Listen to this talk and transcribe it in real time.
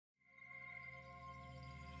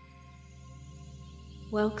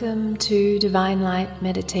Welcome to Divine Light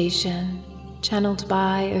Meditation, channeled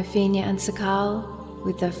by Opheana Sikaal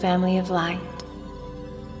with the Family of Light.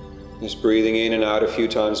 Just breathing in and out a few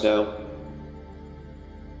times now.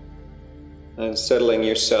 And settling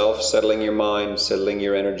yourself, settling your mind, settling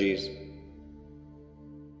your energies.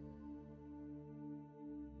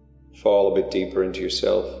 Fall a bit deeper into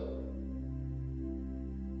yourself.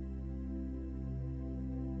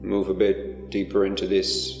 Move a bit deeper into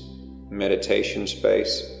this meditation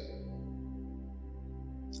space.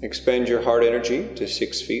 Expand your heart energy to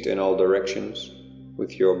 6 feet in all directions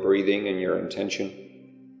with your breathing and your intention.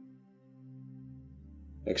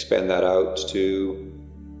 Expand that out to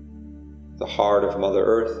the heart of Mother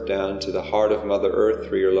Earth, down to the heart of Mother Earth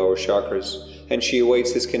through your lower chakras, and she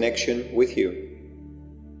awaits this connection with you.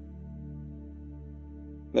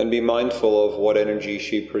 Then be mindful of what energy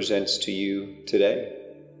she presents to you today.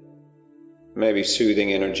 Maybe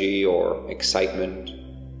soothing energy, or excitement,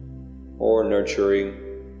 or nurturing,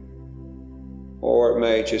 or it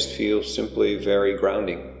may just feel simply very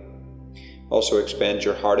grounding. Also expand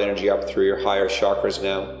your heart energy up through your higher chakras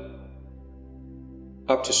now,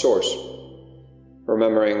 up to Source,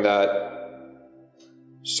 remembering that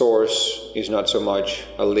Source is not so much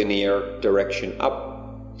a linear direction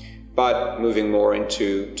up, but moving more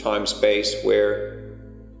into time-space where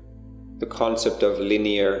the concept of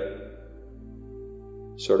linear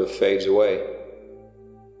sort of fades away.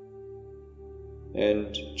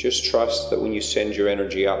 And just trust that when you send your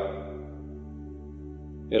energy up,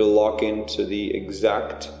 it'll lock into the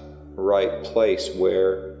exact right place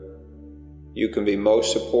where you can be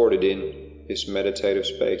most supported in this meditative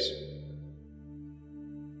space.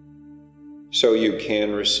 So you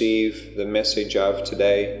can receive the message of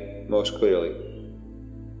today most clearly.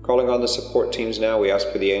 Calling on the support teams now, we ask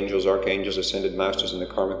for the angels, archangels, ascended masters, and the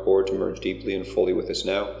karmic board to merge deeply and fully with us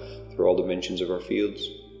now through all dimensions of our fields.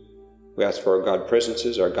 We ask for our God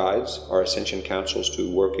presences, our guides, our ascension councils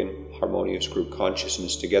to work in harmonious group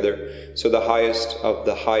consciousness together. So the highest of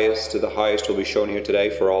the highest to the highest will be shown here today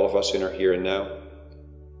for all of us in our here and now.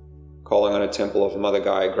 Calling on a temple of Mother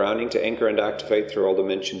Gaia grounding to anchor and activate through all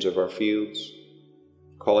dimensions of our fields.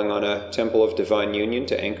 Calling on a temple of divine union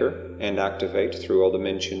to anchor and activate through all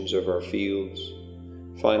dimensions of our fields.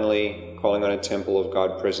 Finally, calling on a temple of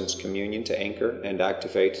God Presence communion to anchor and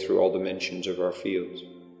activate through all dimensions of our fields.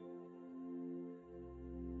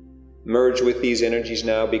 Merge with these energies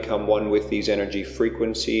now, become one with these energy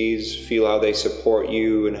frequencies. Feel how they support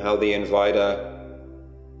you and how they invite a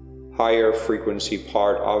higher frequency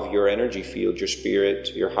part of your energy field, your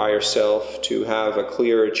spirit, your higher self, to have a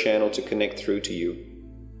clearer channel to connect through to you.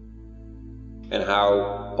 And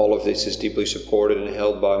how all of this is deeply supported and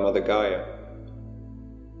held by Mother Gaia.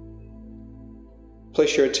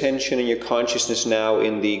 Place your attention and your consciousness now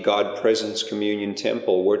in the God Presence Communion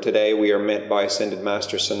Temple, where today we are met by Ascended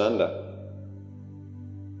Master Sananda.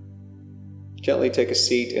 Gently take a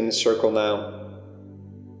seat in the circle now,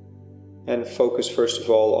 and focus first of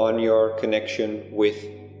all on your connection with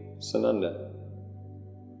Sananda.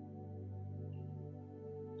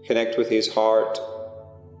 Connect with his heart,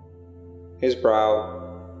 his brow,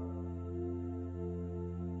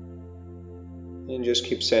 and just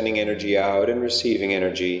keep sending energy out and receiving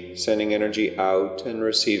energy, sending energy out and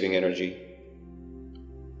receiving energy.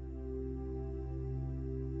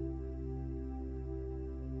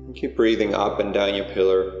 And keep breathing up and down your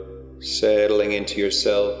pillar, settling into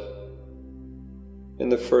yourself.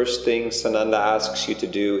 And the first thing Sananda asks you to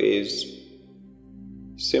do is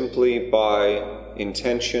simply by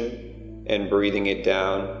intention and breathing it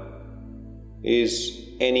down, is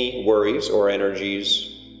any worries or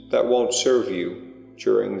energies that won't serve you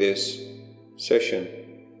during this session.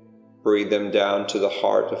 Breathe them down to the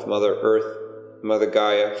heart of Mother Earth, Mother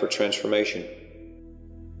Gaia, for transformation.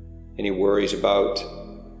 Any worries about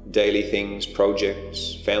daily things,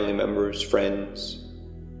 projects, family members, friends,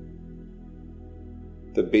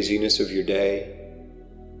 the busyness of your day,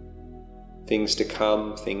 things to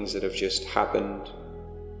come, things that have just happened,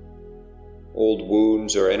 old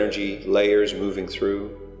wounds or energy layers moving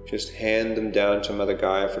through, just hand them down to Mother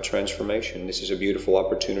Gaia for transformation. This is a beautiful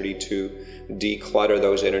opportunity to declutter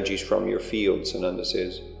those energies from your field, Sananda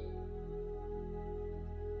says.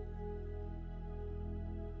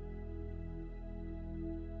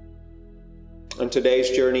 And today's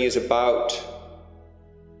journey is about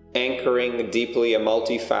anchoring deeply a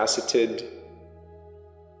multifaceted,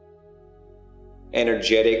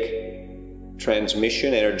 energetic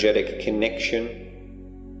transmission, energetic connection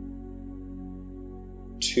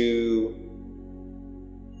to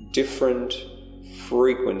different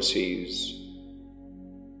frequencies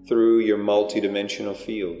through your multidimensional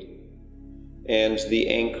field. and the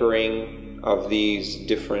anchoring of these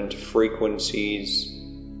different frequencies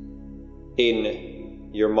in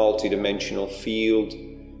your multidimensional field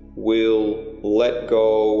will let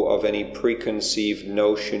go of any preconceived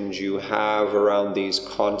notions you have around these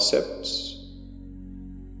concepts.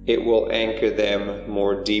 It will anchor them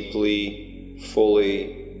more deeply,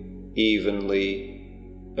 fully,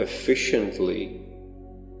 evenly, efficiently,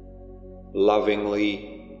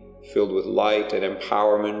 lovingly, filled with light and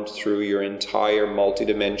empowerment through your entire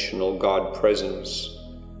multidimensional God presence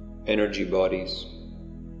energy bodies.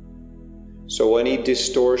 So any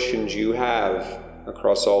distortions you have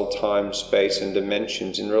across all time, space, and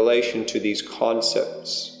dimensions in relation to these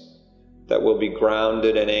concepts that will be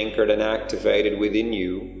grounded and anchored and activated within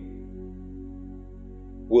you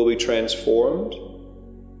will be transformed,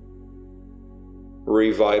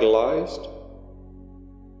 revitalized,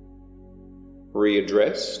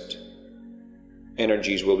 readdressed.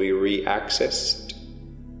 Energies will be reaccessed.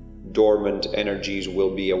 Dormant energies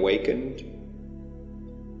will be awakened.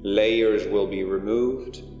 Layers will be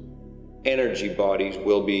removed. Energy bodies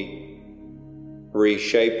will be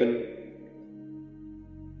reshapen.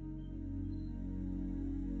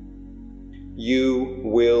 You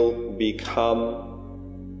will become,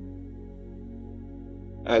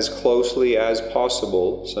 as closely as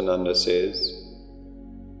possible, Sananda says,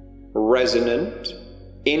 resonant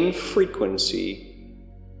in frequency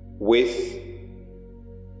with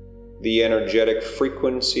the energetic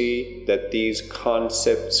frequency that these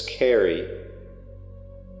concepts carry.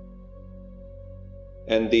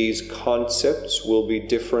 And these concepts will be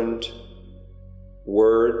different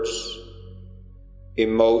words,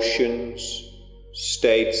 emotions,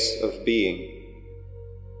 states of being.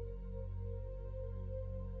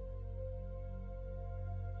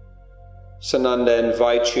 Sananda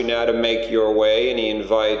invites you now to make your way, and he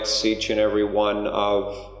invites each and every one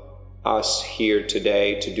of us here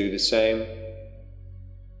today to do the same,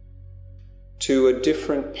 to a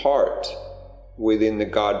different part within the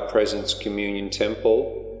God Presence Communion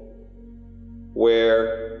Temple,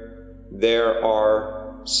 where there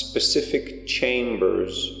are specific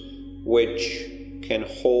chambers which can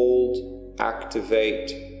hold,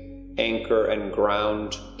 activate, anchor, and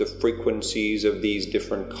ground the frequencies of these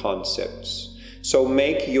different concepts. So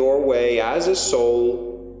make your way as a soul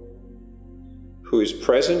who is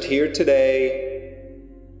present here today,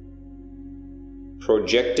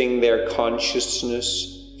 projecting their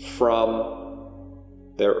consciousness from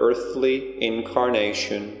their earthly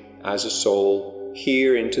incarnation as a soul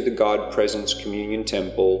here into the God Presence Communion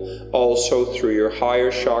Temple, also through your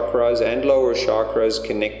higher chakras and lower chakras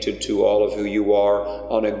connected to all of who you are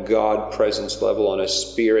on a God Presence level, on a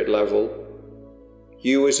spirit level.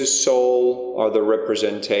 You as a soul are the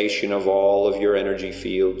representation of all of your energy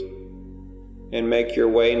field. And make your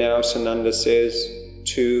way now, Sananda says,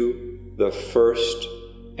 to the first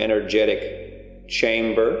energetic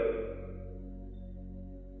chamber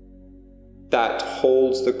that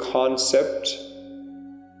holds the concept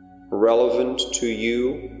relevant to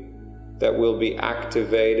you, that will be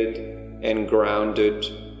activated and grounded,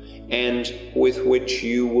 and with which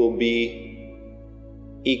you will be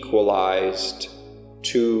equalized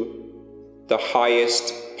to the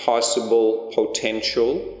highest possible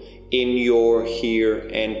potential in your here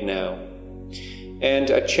and now. And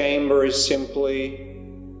a chamber is simply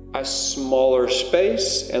a smaller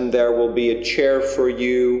space, and there will be a chair for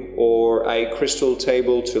you or a crystal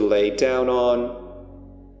table to lay down on.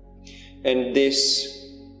 And this,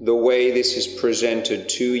 the way this is presented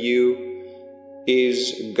to you,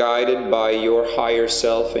 is guided by your higher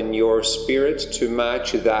self and your spirit to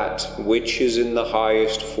match that which is in the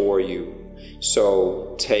highest for you.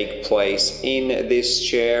 So take place in this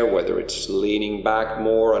chair, whether it's leaning back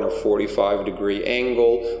more on a 45-degree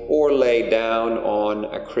angle or lay down on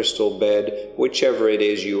a crystal bed, whichever it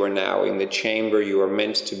is you are now in the chamber you are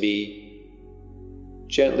meant to be.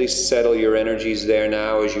 Gently settle your energies there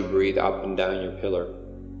now as you breathe up and down your pillar.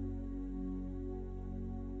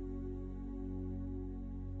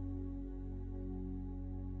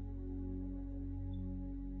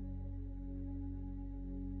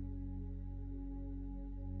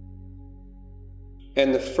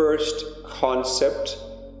 And the first concept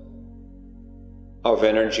of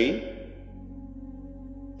energy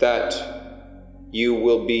that you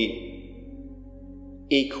will be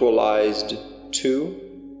equalized to,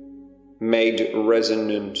 made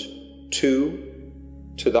resonant to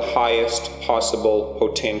the highest possible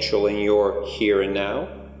potential in your here and now,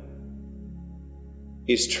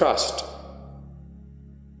 is trust.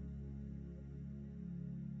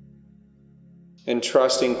 And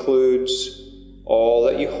trust includes all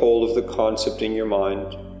that you hold of the concept in your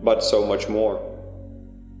mind, but so much more.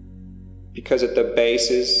 Because at the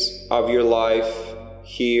basis of your life,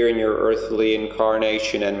 here in your earthly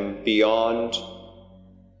incarnation and beyond,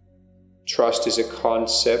 trust is a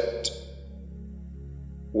concept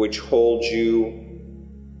which holds you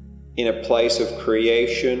in a place of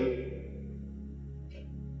creation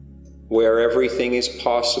where everything is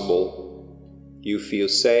possible. You feel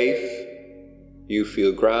safe, you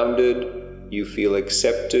feel grounded, you feel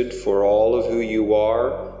accepted for all of who you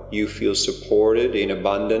are, you feel supported in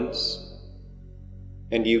abundance,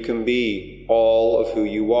 and you can be all of who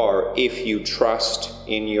you are if you trust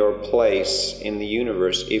in your place in the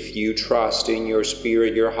universe, if you trust in your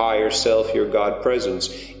spirit, your higher self, your God presence,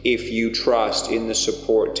 if you trust in the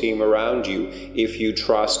support team around you, if you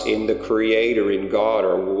trust in the Creator, in God,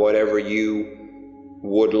 or whatever you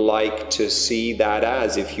would like to see that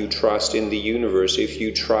as, if you trust in the universe, if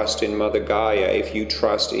you trust in Mother Gaia, if you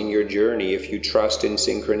trust in your journey, if you trust in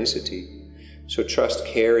synchronicity. So trust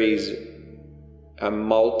carries a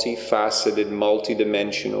multifaceted,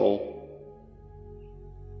 multidimensional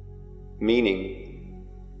meaning.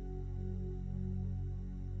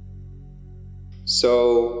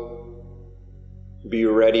 So be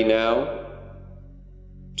ready now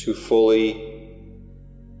to fully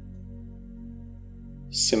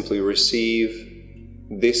simply receive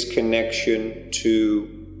this connection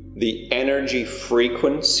to the energy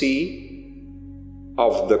frequency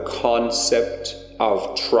of the concept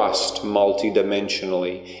of trust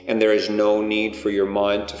multidimensionally. And there is no need for your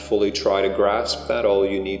mind to fully try to grasp that. All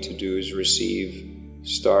you need to do is receive,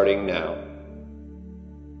 starting now.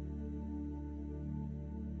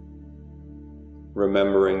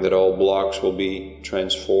 Remembering that all blocks will be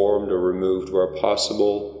transformed or removed where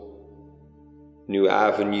possible. New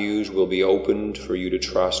avenues will be opened for you to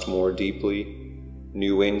trust more deeply.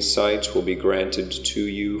 New insights will be granted to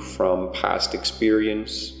you from past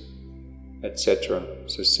experience, etc.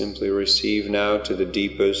 So simply receive now to the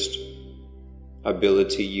deepest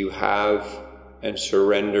ability you have and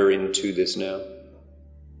surrender into this now.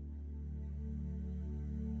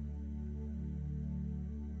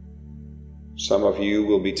 Some of you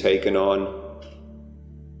will be taken on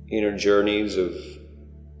inner journeys of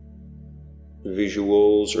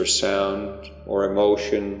visuals or sound or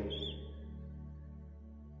emotions.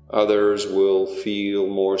 Others will feel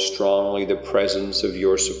more strongly the presence of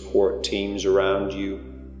your support teams around you.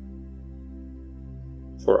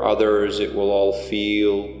 For others, it will all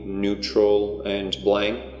feel neutral and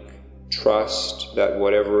blank. Trust that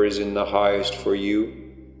whatever is in the highest for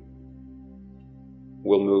you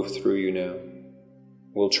will move through you now,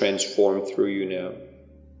 will transform through you now,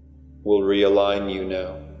 will realign you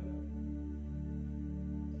now.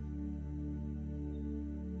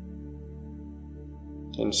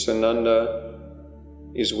 And Sananda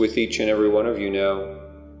is with each and every one of you now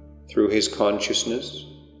through his consciousness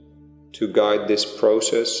to guide this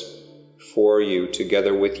process for you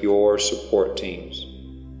together with your support teams.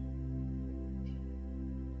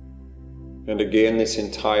 And again, this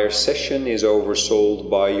entire session is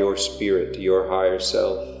oversouled by your spirit, your higher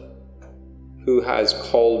self, who has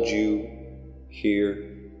called you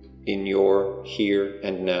here in your here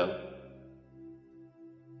and now.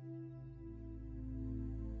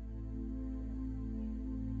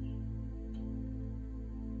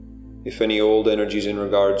 If any old energies in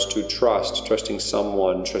regards to trust, trusting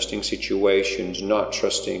someone, trusting situations, not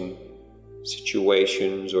trusting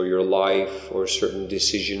situations or your life or certain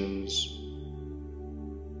decisions,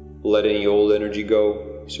 let any old energy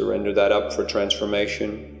go. Surrender that up for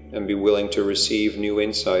transformation and be willing to receive new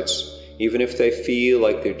insights, even if they feel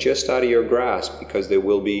like they're just out of your grasp, because they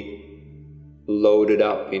will be loaded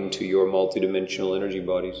up into your multidimensional energy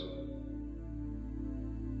bodies.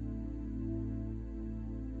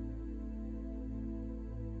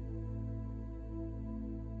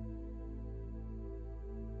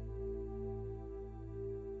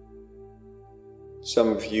 Some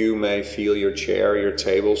of you may feel your chair, your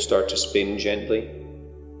table start to spin gently,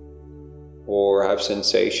 or have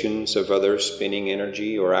sensations of other spinning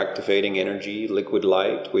energy or activating energy, liquid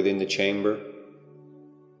light within the chamber.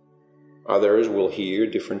 Others will hear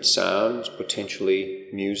different sounds, potentially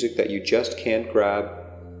music that you just can't grab,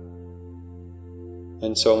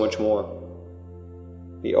 and so much more.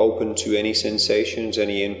 Be open to any sensations,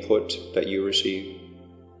 any input that you receive.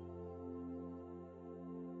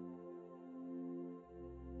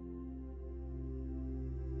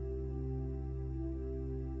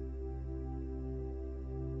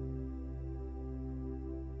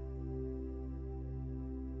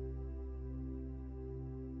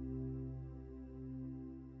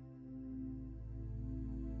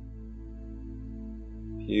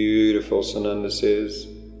 Beautiful, Sananda says.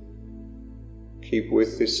 Keep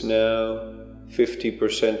with this now.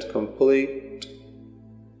 50% complete.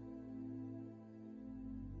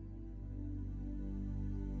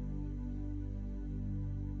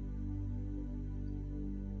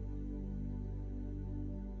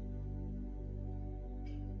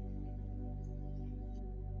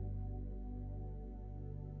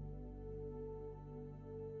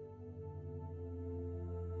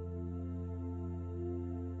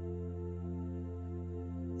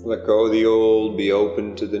 Let go of the old, be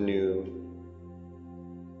open to the new.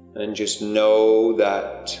 And just know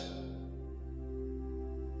that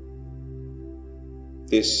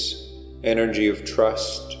this energy of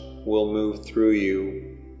trust will move through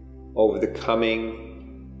you over the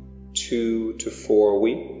coming 2 to 4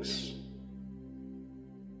 weeks.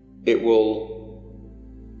 It will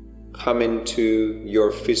come into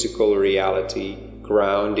your physical reality,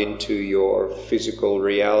 ground into your physical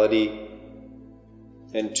reality.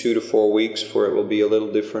 And 2 to 4 weeks, for it will be a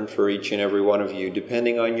little different for each and every one of you,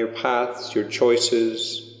 depending on your paths, your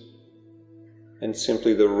choices, and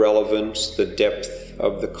simply the relevance, the depth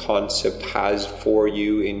of the concept has for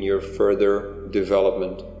you in your further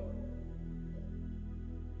development.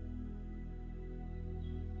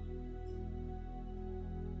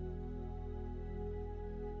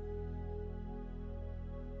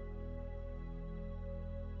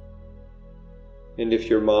 And if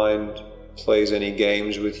your mind plays any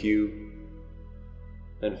games with you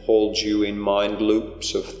and holds you in mind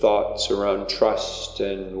loops of thoughts around trust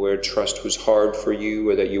and where trust was hard for you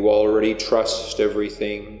or that you already trust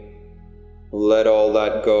everything, let all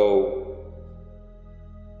that go.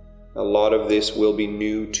 A lot of this will be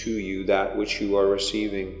new to you, that which you are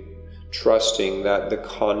receiving, trusting that the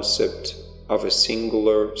concept of a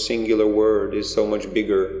singular word is so much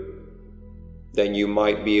bigger than you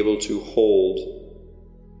might be able to hold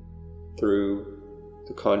through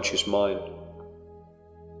the conscious mind.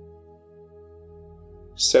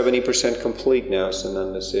 70% complete now,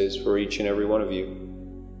 Sananda says, for each and every one of you.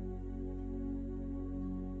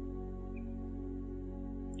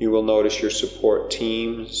 You will notice your support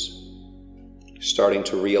teams starting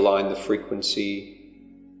to realign the frequency.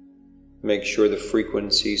 Make sure the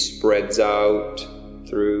frequency spreads out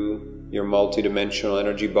through your multidimensional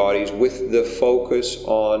energy bodies with the focus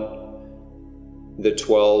on the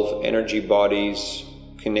 12 energy bodies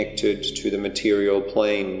connected to the material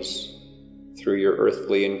planes through your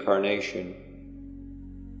earthly incarnation.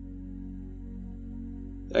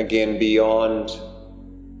 Again, beyond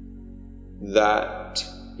that,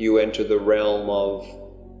 you enter the realm of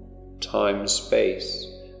time-space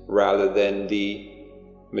rather than the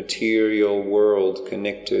material world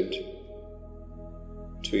connected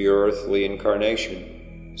to your earthly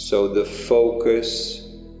incarnation. So the focus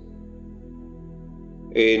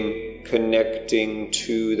in connecting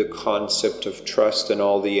to the concept of trust and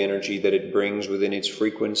all the energy that it brings within its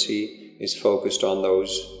frequency is focused on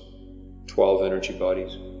those 12 energy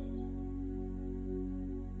bodies.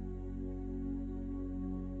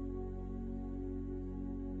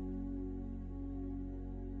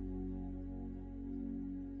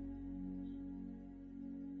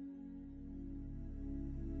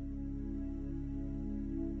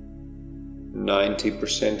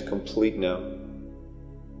 %90 complete now.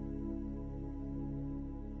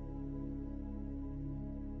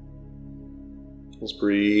 Just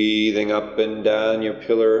breathing up and down your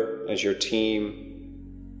pillar as your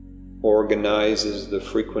team organizes the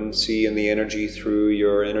frequency and the energy through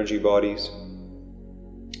your energy bodies,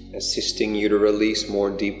 assisting you to release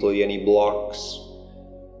more deeply any blocks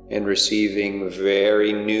and receiving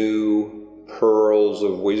very new pearls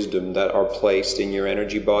of wisdom that are placed in your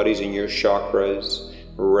energy bodies, in your chakras,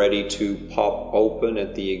 ready to pop open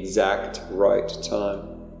at the exact right time,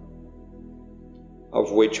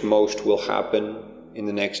 of which most will happen in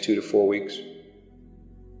the next 2 to 4 weeks.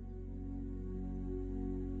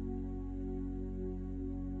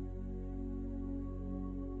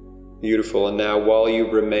 Beautiful. And now, while you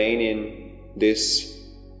remain in this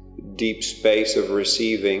deep space of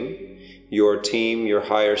receiving, your team, your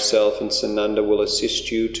higher self, and Sananda will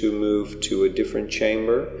assist you to move to a different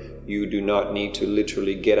chamber. You do not need to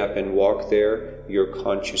literally get up and walk there. Your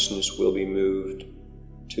consciousness will be moved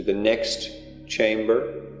to the next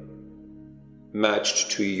chamber, matched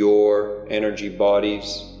to your energy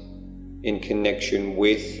bodies in connection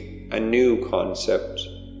with a new concept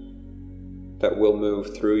that will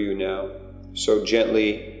move through you now. So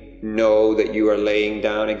gently know that you are laying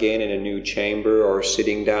down again in a new chamber or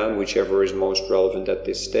sitting down, whichever is most relevant at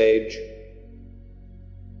this stage.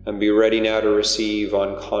 And be ready now to receive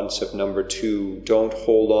on concept number 2. Don't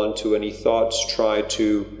hold on to any thoughts. Try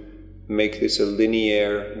to make this a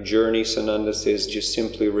linear journey, Sananda says. Just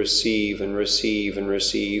simply receive and receive and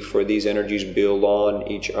receive, for these energies build on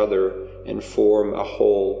each other and form a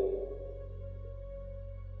whole.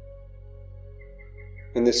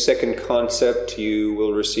 In the second concept, you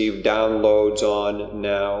will receive downloads on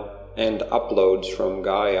now, and uploads from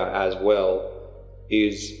Gaia as well,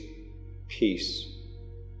 is peace.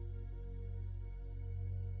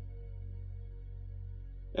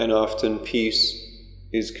 And often peace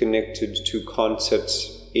is connected to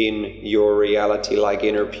concepts in your reality like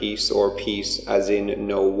inner peace, or peace as in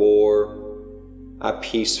no war, a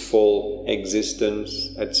peaceful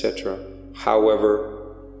existence, etc.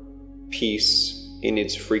 However, peace in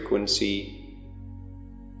its frequency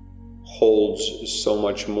holds so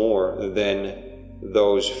much more than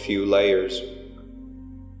those few layers.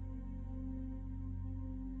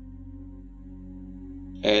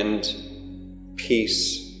 And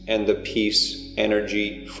peace and the peace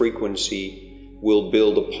energy frequency will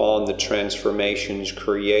build upon the transformations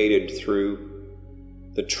created through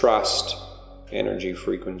the trust energy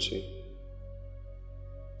frequency.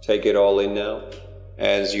 Take it all in now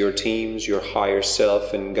as your teams, your higher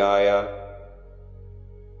self and Gaia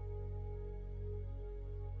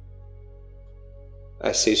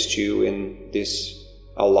assist you in this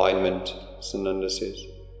alignment, Sananda says.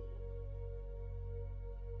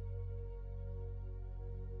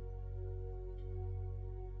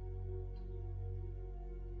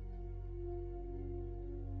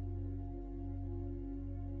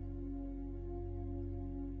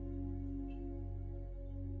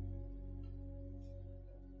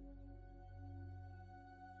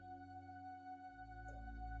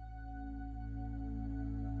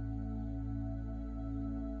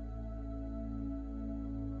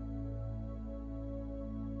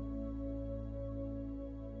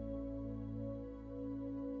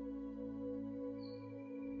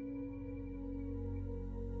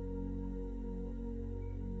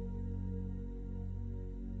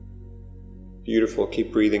 Beautiful.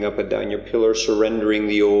 Keep breathing up and down your pillar, surrendering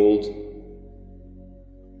the old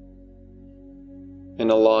and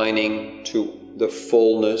aligning to the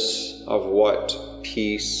fullness of what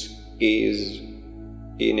peace is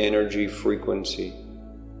in energy frequency.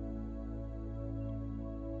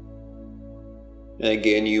 And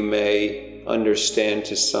again, you may understand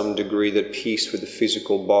to some degree that peace for the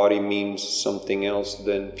physical body means something else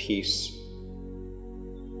than peace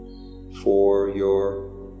for your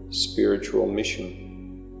spiritual mission.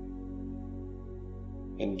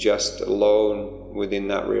 And just alone within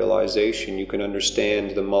that realization, you can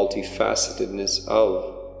understand the multifacetedness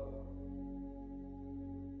of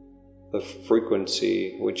the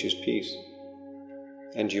frequency which is peace.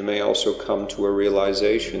 And you may also come to a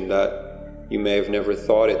realization that you may have never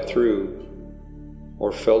thought it through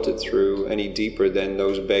or felt it through any deeper than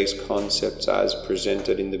those base concepts as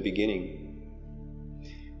presented in the beginning.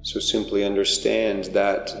 So simply understand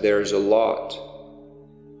that there's a lot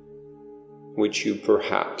which you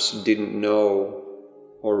perhaps didn't know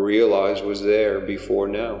or realize was there before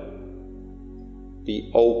now.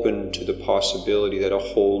 Be open to the possibility that a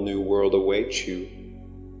whole new world awaits you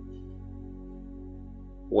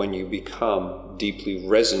when you become deeply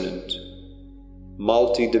resonant,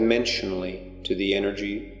 multidimensionally, to the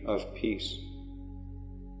energy of peace.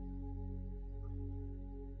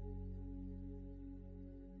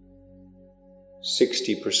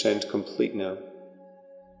 %60 complete now.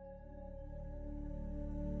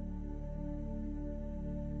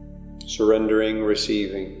 Surrendering,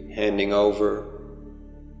 receiving, handing over,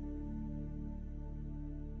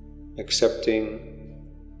 accepting,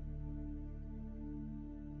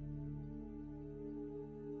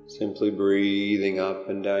 simply breathing up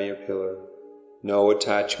and down your pillar. No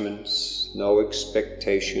attachments, no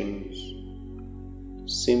expectations,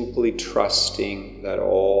 simply trusting that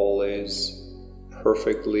all is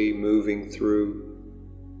perfectly moving through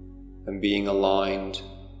and being aligned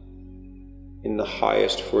in the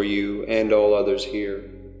highest for you and all others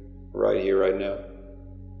here, right now.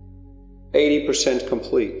 80%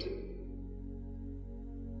 complete.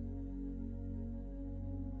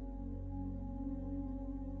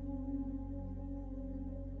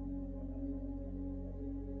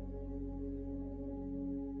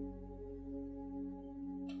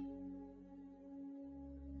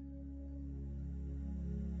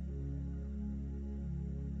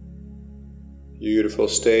 Beautiful.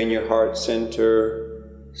 Stay in your heart center.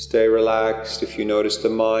 Stay relaxed. If you notice the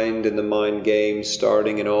mind and the mind games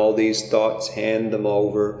starting and all these thoughts, hand them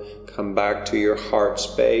over. Come back to your heart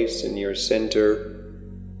space and your center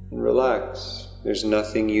and relax. There's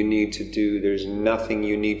nothing you need to do. There's nothing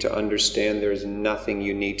you need to understand. There's nothing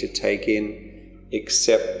you need to take in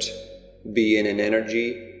except be in an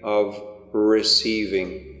energy of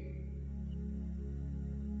receiving.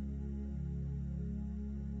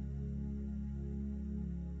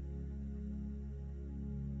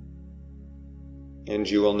 And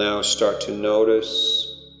you will now start to notice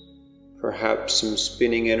perhaps some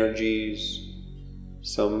spinning energies,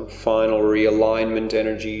 some final realignment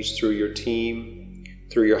energies through your team,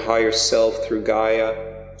 through your higher self, through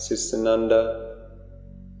Gaia, Sananda.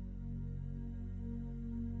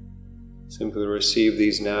 Simply receive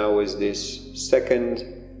these now as this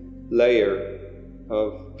second layer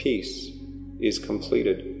of peace is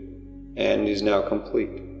completed and is now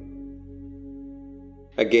complete.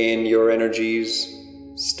 Again, your energies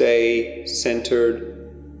stay centered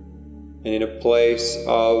and in a place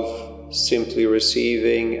of simply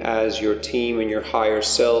receiving as your team and your higher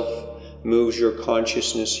self moves your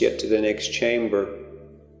consciousness yet to the next chamber.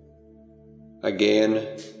 Again,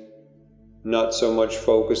 not so much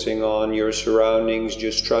focusing on your surroundings,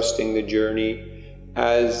 just trusting the journey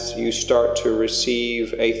as you start to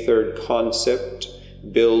receive a third concept,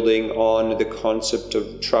 building on the concept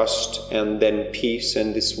of trust and then peace,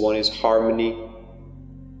 and this one is harmony.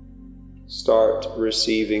 Start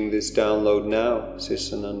receiving this download now,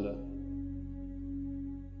 Sananda.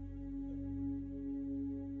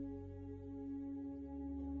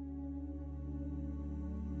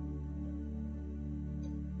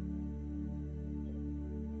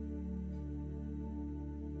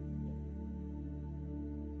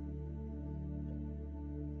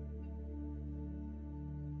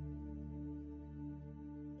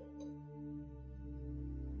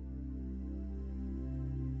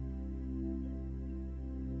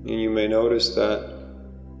 And you may notice that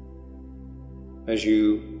as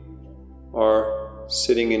you are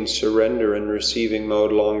sitting in surrender and receiving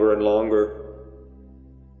mode longer and longer,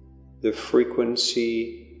 the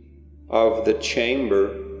frequency of the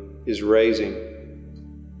chamber is raising.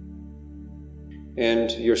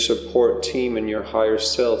 And your support team and your higher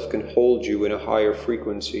self can hold you in a higher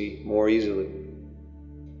frequency more easily.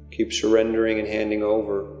 Keep surrendering and handing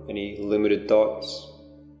over any limited thoughts,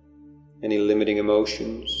 any limiting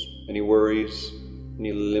emotions, any worries,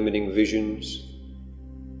 any limiting visions.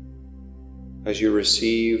 As you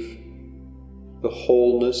receive the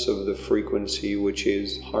wholeness of the frequency which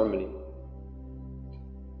is harmony.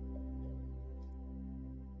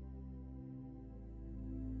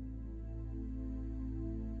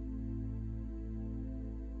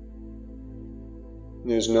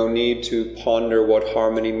 There's no need to ponder what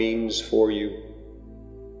harmony means for you.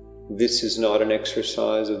 This is not an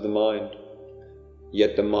exercise of the mind,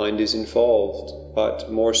 yet the mind is involved,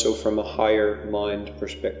 but more so from a higher mind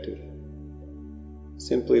perspective.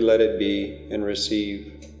 Simply let it be and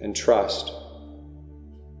receive and trust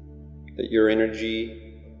that your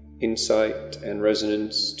energy, insight, and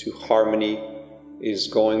resonance to harmony is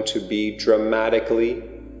going to be dramatically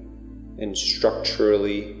and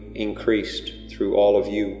structurally increased through all of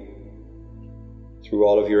you, through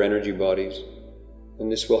all of your energy bodies.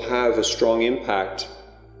 And this will have a strong impact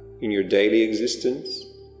in your daily existence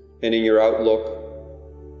and in your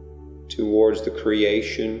outlook towards the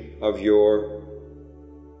creation of your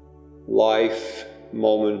life,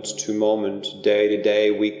 moment to moment, day to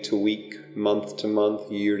day, week to week, month to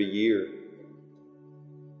month, year to year.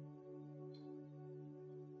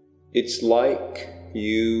 It's like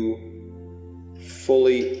you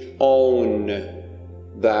fully own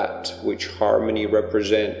that which harmony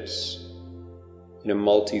represents in a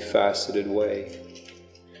multifaceted way.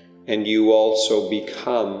 And you also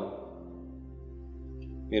become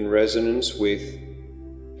in resonance with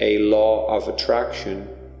a law of attraction,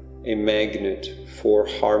 a magnet for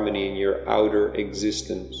harmony in your outer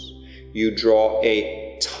existence. You draw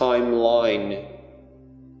a timeline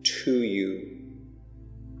to you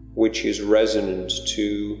which is resonant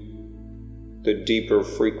to the deeper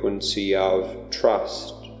frequency of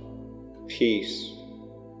trust, peace,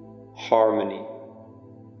 harmony.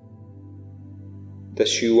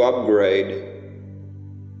 Thus you upgrade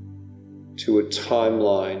to a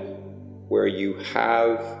timeline where you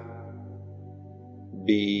have,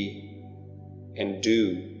 be, and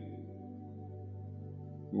do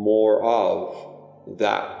more of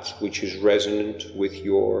that which is resonant with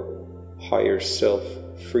your higher self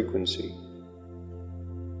frequency.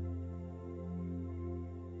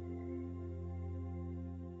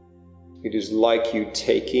 It is like you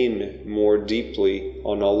take in more deeply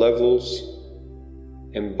on all levels,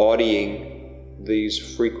 embodying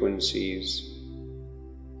these frequencies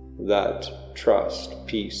that trust,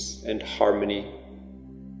 peace, and harmony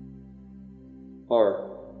are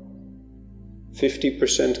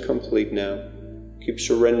 50% complete now. Keep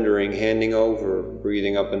surrendering, handing over,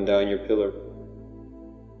 breathing up and down your pillar.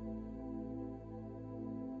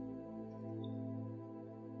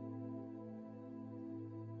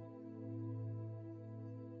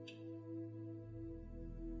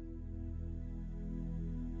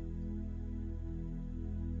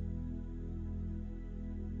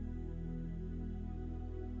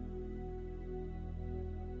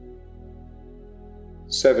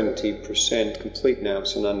 %70 complete now,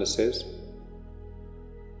 Sananda says.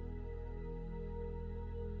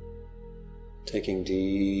 Taking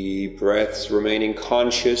deep breaths, remaining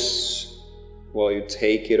conscious while you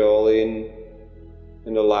take it all in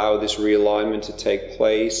and allow this realignment to take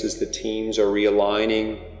place as the teams are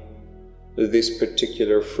realigning this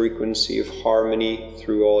particular frequency of harmony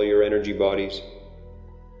through all your energy bodies.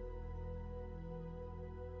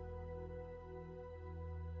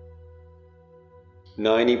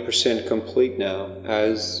 %90 complete now,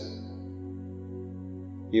 as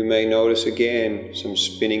you may notice again some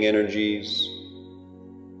spinning energies,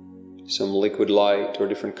 some liquid light or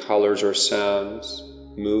different colors or sounds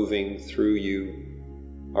moving through you,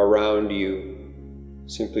 around you.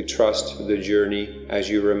 Simply trust the journey as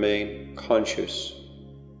you remain conscious.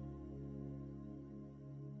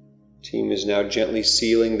 Team is now gently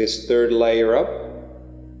sealing this third layer up,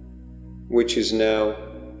 which is now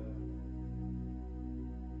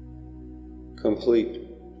complete.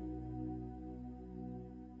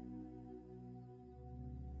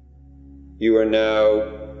 You are now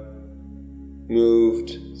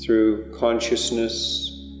moved through consciousness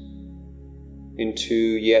into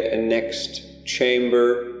yet a next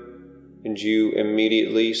chamber, and you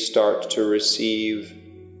immediately start to receive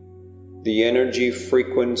the energy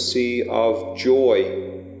frequency of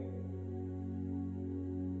joy,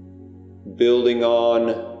 building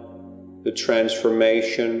on the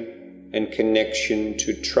transformation and connection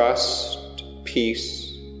to trust,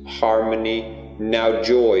 peace, harmony, now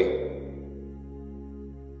joy.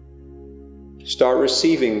 Start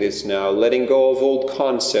receiving this now, letting go of old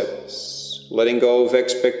concepts, letting go of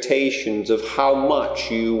expectations of how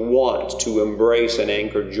much you want to embrace and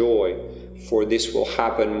anchor joy, for this will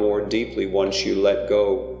happen more deeply once you let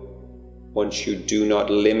go, once you do not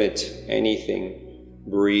limit anything,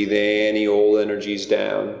 breathe any old energies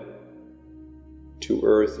down to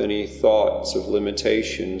earth, any thoughts of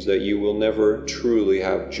limitations, that you will never truly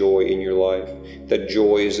have joy in your life, that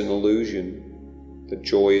joy is an illusion, that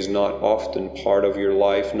joy is not often part of your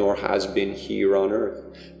life nor has been here on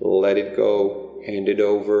earth. Let it go, hand it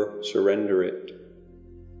over, surrender it.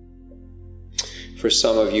 For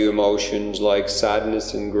some of you, emotions like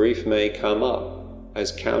sadness and grief may come up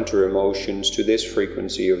as counter emotions to this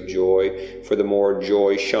frequency of joy, for the more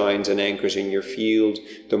joy shines and anchors in your field,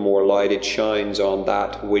 the more light it shines on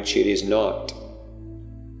that which it is not.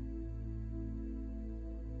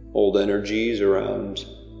 Old energies around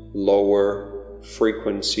lower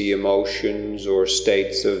frequency emotions or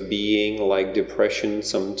states of being like depression,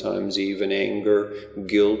 sometimes even anger,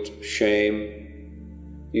 guilt,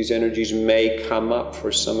 shame, these energies may come up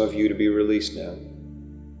for some of you to be released now.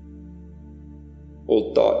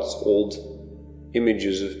 Old thoughts, old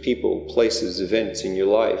images of people, places, events in your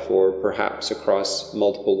life, or perhaps across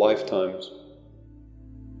multiple lifetimes.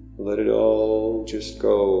 Let it all just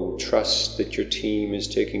go. Trust that your team is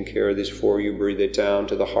taking care of this for you. Breathe it down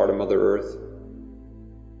to the heart of Mother Earth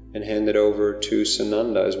and hand it over to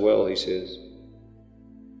Sananda as well, he says,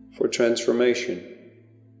 for transformation.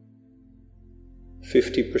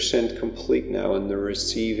 50% complete now in the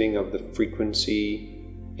receiving of the frequency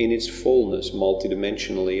in its fullness,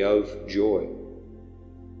 multidimensionally, of joy.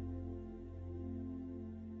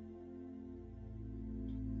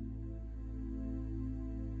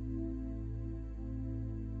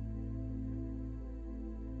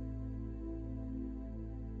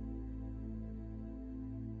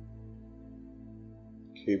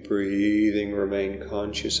 Keep breathing, remain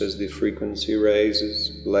conscious as the frequency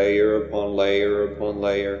raises, layer upon layer upon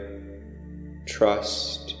layer.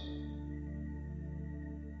 Trust,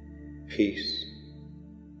 peace,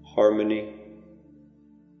 harmony,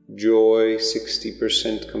 joy,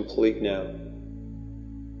 60% complete now.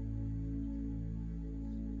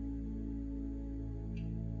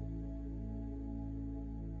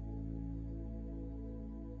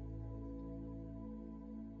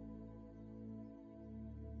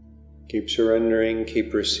 Keep surrendering,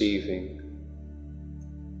 keep receiving.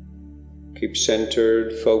 Keep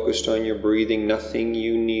centered, focused on your breathing. Nothing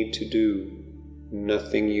you need to do,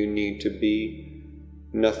 nothing you need to be,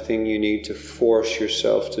 nothing you need to force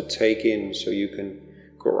yourself to take in so you can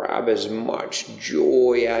Grab as much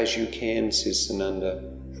joy as you can, says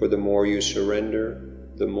Sananda, for the more you surrender,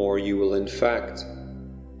 the more you will in fact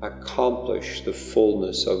accomplish the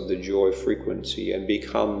fullness of the joy frequency and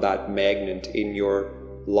become that magnet in your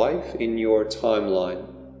life, in your timeline.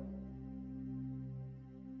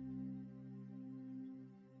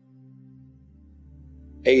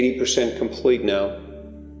 %80 complete now.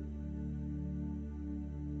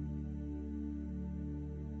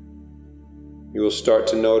 You will start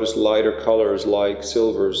to notice lighter colors like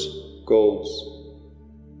silvers, golds,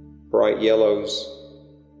 bright yellows,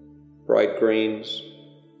 bright greens,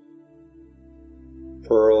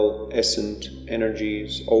 pearl-escent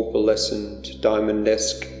energies, opalescent,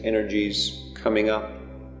 diamondesque energies coming up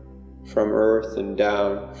from earth and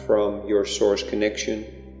down from your source connection.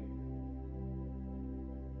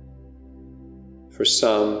 For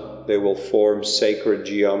some, they will form sacred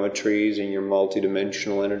geometries in your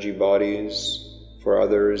multidimensional energy bodies. For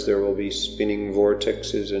others, there will be spinning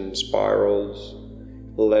vortexes and spirals.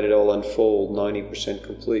 Let it all unfold, 90%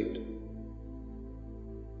 complete.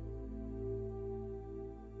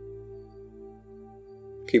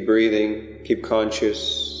 Keep breathing, keep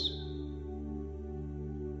conscious.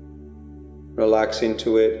 Relax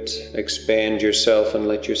into it, expand yourself and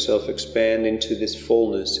let yourself expand into this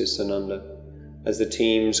fullness, is Sananda. As the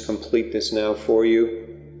teams complete this now for you,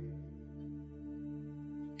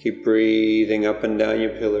 keep breathing up and down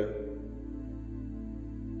your pillar.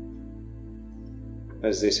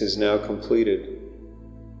 As this is now completed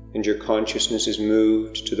and your consciousness is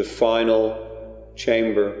moved to the final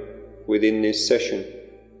chamber within this session,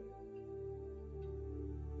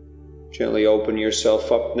 gently open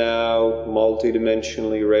yourself up now,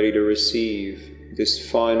 multidimensionally ready to receive this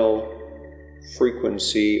final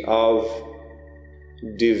frequency of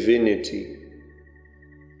divinity.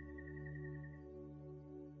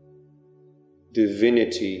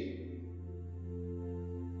 Divinity.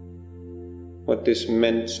 What this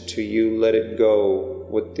meant to you, let it go.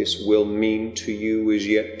 What this will mean to you is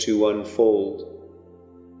yet to unfold.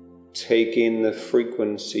 Take in the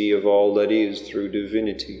frequency of all that is through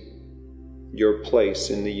divinity. Your place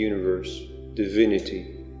in the universe,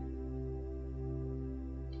 divinity.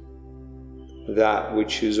 That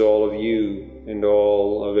which is all of you and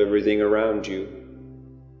all of everything around you.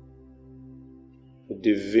 The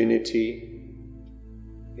divinity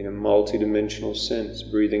in a multidimensional sense,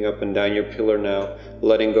 breathing up and down your pillar now,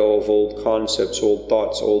 letting go of old concepts, old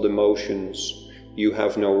thoughts, old emotions. You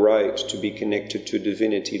have no right to be connected to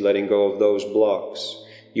divinity, letting go of those blocks.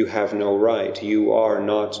 You have no right. You are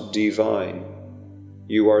not divine.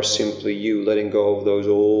 You are simply you, letting go of those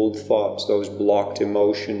old thoughts, those blocked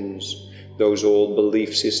emotions, those old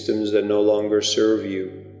belief systems that no longer serve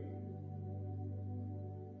you.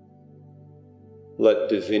 Let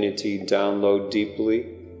divinity download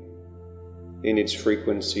deeply in its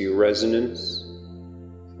frequency resonance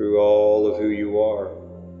through all of who you are,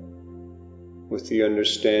 with the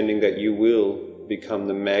understanding that you will become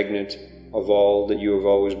the magnet of all that you have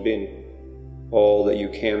always been, all that you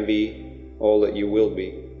can be, all that you will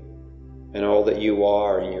be, and all that you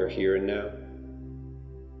are in your here and now.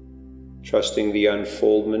 Trusting the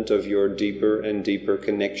unfoldment of your deeper and deeper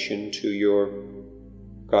connection to your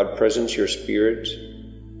God presence, your spirit,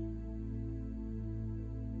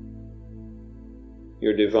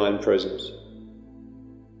 your divine presence.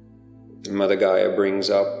 Mother Gaia brings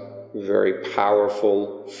up very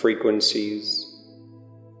powerful frequencies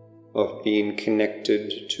of being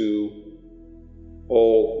connected to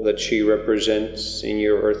all that she represents in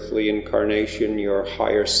your earthly incarnation. Your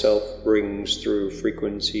higher self brings through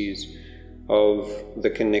frequencies of the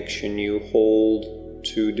connection you hold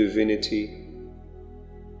to divinity.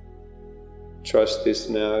 Trust this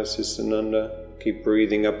now, says Sananda. Keep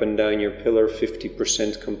breathing up and down your pillar,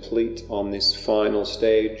 50% complete on this final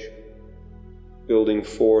stage. Building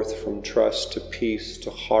forth from trust to peace, to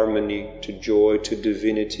harmony, to joy, to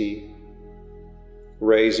divinity.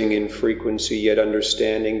 Raising in frequency, yet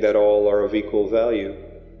understanding that all are of equal value.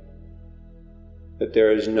 That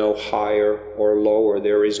there is no higher or lower,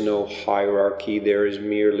 there is no hierarchy, there is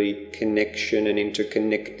merely connection and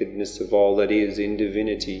interconnectedness of all that is in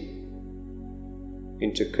divinity.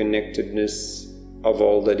 Interconnectedness of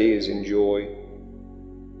all that is in joy.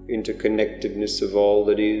 Interconnectedness of all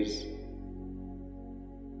that is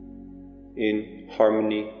in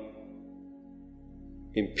harmony,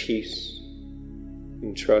 in peace,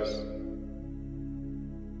 in trust.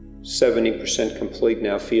 70% complete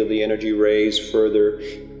now. Feel the energy raise further.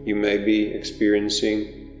 You may be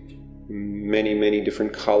experiencing many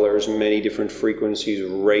different colors, many different frequencies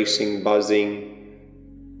racing, buzzing,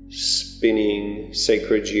 spinning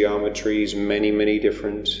sacred geometries, many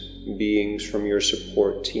different beings from your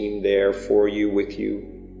support team there for you, with you.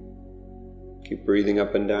 Keep breathing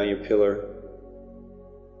up and down your pillar.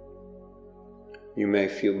 You may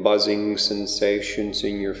feel buzzing sensations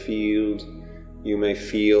in your field. You may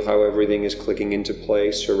feel how everything is clicking into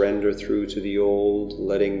place. Surrender through to the old,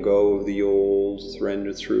 letting go of the old,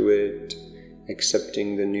 surrender through it,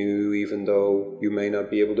 accepting the new, even though you may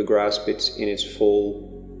not be able to grasp it in its full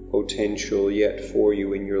potential yet for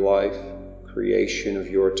you in your life. Creation of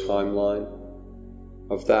your timeline,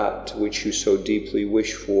 of that which you so deeply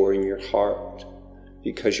wish for in your heart,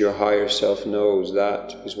 because your higher self knows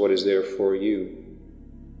that is what is there for you.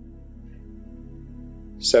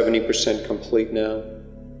 70% complete now.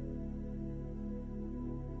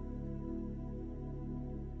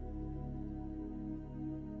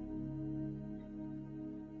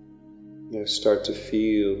 You start to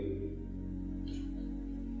feel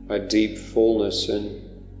a deep fullness and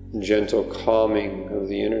gentle calming of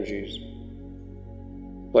the energies,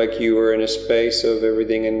 like you are in a space of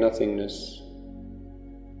everything and nothingness.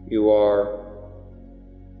 You are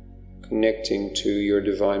connecting to your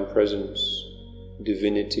divine presence,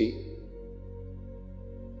 divinity.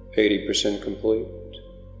 80% complete.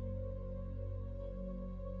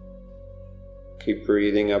 Keep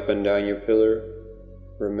breathing up and down your pillar.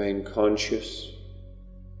 Remain conscious.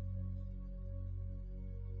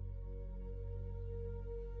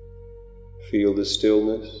 Feel the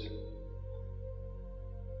stillness.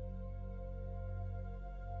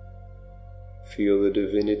 Feel the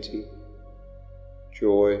divinity,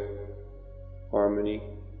 joy, harmony,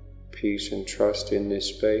 peace and trust in this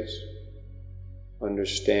space.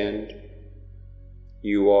 Understand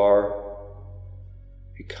you are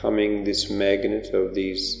becoming this magnet of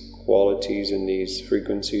these qualities and these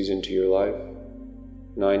frequencies into your life.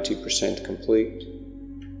 90% complete.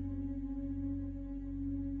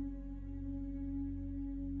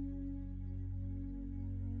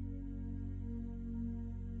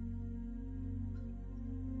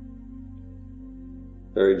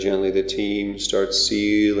 Very gently the team starts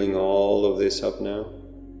sealing all of this up now.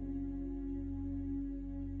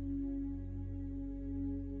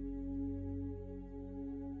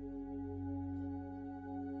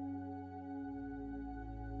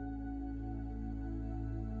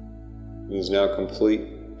 It is now complete.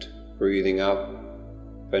 Breathing up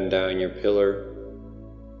and down your pillar.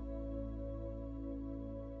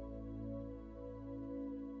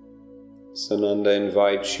 Sananda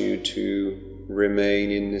invites you to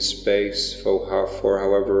remain in this space for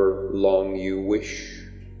however long you wish,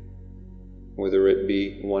 whether it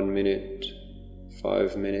be 1 minute,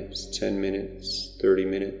 5 minutes, 10 minutes, 30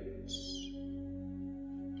 minutes,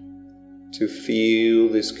 to feel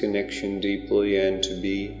this connection deeply and to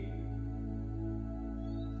be.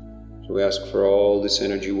 So we ask for all this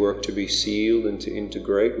energy work to be sealed and to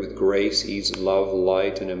integrate with grace, ease, love,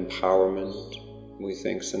 light, and empowerment. We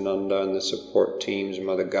thank Sananda and the support teams,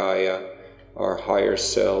 Mother Gaia, our higher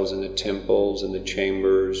selves in the temples and the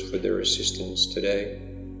chambers for their assistance today.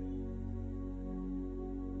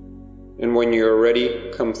 And when you are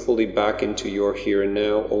ready, come fully back into your here and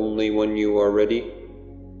now, only when you are ready.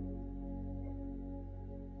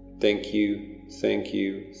 Thank you, thank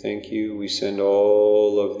you, thank you. We send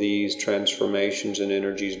all of these transformations and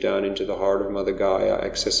energies down into the heart of Mother Gaia,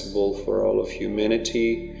 accessible for all of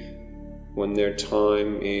humanity when their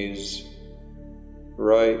time is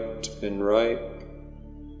right and ripe.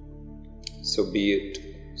 So be it,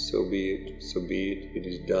 so be it, so be it. It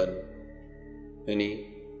is done. Many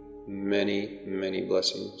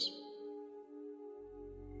blessings.